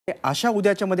आशा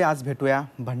उद्याच्यामध्ये आज भेटूया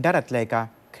भंडाऱ्यातल्या एका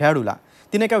खेळाडूला.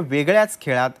 तिने एका वेगळ्याच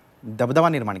खेळात दबदबा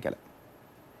निर्माण केला.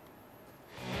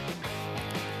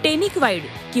 टेनिक्वाइट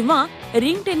किंवा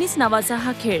रिंग टेनिस नावाचा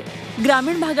हा खेळ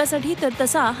ग्रामीण भागासाठी तर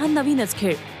तसा हा नवीनच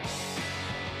खेळ.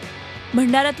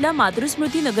 भंडाऱ्यातल्या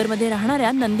मातृस्मृती नगरमध्ये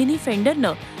राहणाऱ्या नंदिनी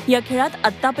फेंडरनं या खेळात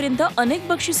आतापर्यंत अनेक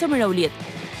बक्षिसं मिळवली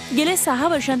आहेत. गेले 6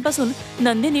 वर्षांपासून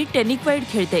नंदिनी टेनिक्वाइट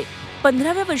खेळते.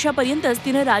 15व्या वर्षापर्यंतच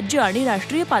तिने राज्य आणि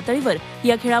राष्ट्रीय पातळीवर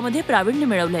या खेळामध्ये प्रावीण्य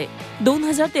मिळवलंय.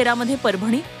 2013 मध्ये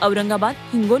परभणी, औरंगाबाद,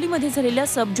 हिंगोलीमध्ये झालेल्या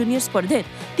सब ज्युनियर स्पर्धेत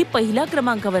ती पहिल्या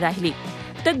क्रमांकावर राहिली.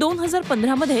 तर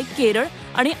 2015 मध्ये केरळ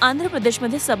आणि आंध्र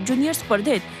प्रदेशमध्ये सब ज्युनियर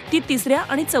स्पर्धेत ती 3ऱ्या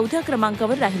आणि 4थ्या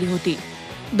क्रमांकावर राहिली होती.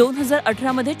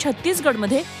 2018 मध्ये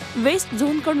छत्तीसगडमध्ये वेस्ट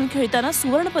झोनकडून खेळताना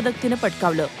सुवर्ण पदक तिने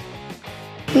पटकावलं.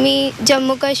 मी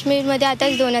जम्मू काश्मीरमध्ये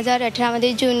आताच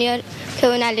 2018 ज्युनियर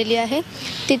खेळून आलेली आहे.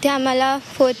 तिथे आम्हाला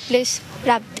 4th प्लेस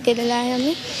प्राप्त केलेला आहे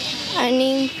आम्ही.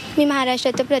 आणि मी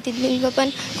महाराष्ट्राचं प्रतिनिधित्व पण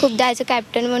खूपदा ॲज अ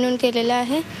कॅप्टन म्हणून केलेलं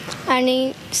आहे.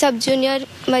 आणि सब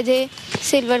ज्युनियरमध्ये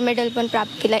सिल्वर मेडल पण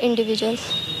प्राप्त केला इंडिव्हिज्युअल.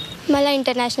 मला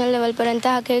इंटरनॅशनल लेवलपर्यंत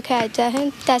हा खेळ खेळायचा आहे.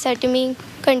 त्यासाठी मी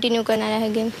कंटिन्यू करणार आहे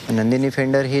गेम. नंदिनी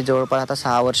फेंडर ही जवळपास आता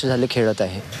 6 वर्ष झाले खेळत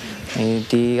आहे. आणि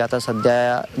ती आता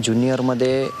सध्या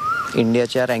ज्युनियरमध्ये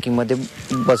इंडियाच्या रँकिंगमध्ये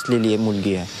बसलेली आहे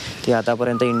मुलगी आहे. ती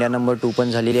आतापर्यंत इंडिया नंबर 2 पण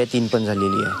झालेली आहे, 3 पण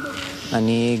झालेली आहे.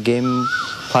 आणि गेम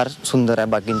फार सुंदर आहे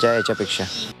बाकींच्या याच्यापेक्षा.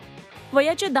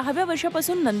 वयाच्या 10व्या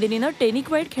वर्षापासून नंदिनीनं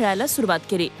टेनिक्वाइट खेळायला सुरुवात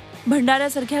केली.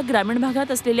 भंडाऱ्यासारख्या ग्रामीण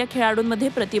भागात असलेल्या खेळाडूंमध्ये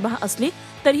प्रतिभा असली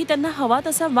तरीही त्यांना हवा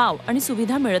तसा वाव आणि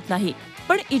सुविधा मिळत नाही.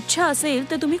 पण इच्छा असेल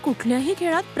तर तुम्ही कुठल्याही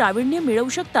खेळात प्रावीण्य मिळवू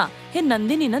शकता हे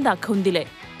नंदिनीनं दाखवून दिलंय.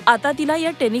 आता तिला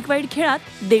या टेनिक्वाइट खेळात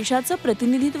देशाचं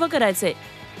प्रतिनिधित्व करायचंय.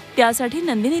 त्यासाठी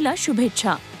नंदिनीला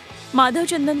शुभेच्छा. Madhav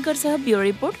चंदनकरसह bureau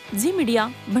report, Zee media,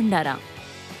 Bhandara.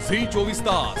 Zee 24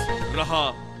 तास रहा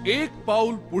एक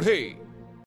पाऊल पुढे.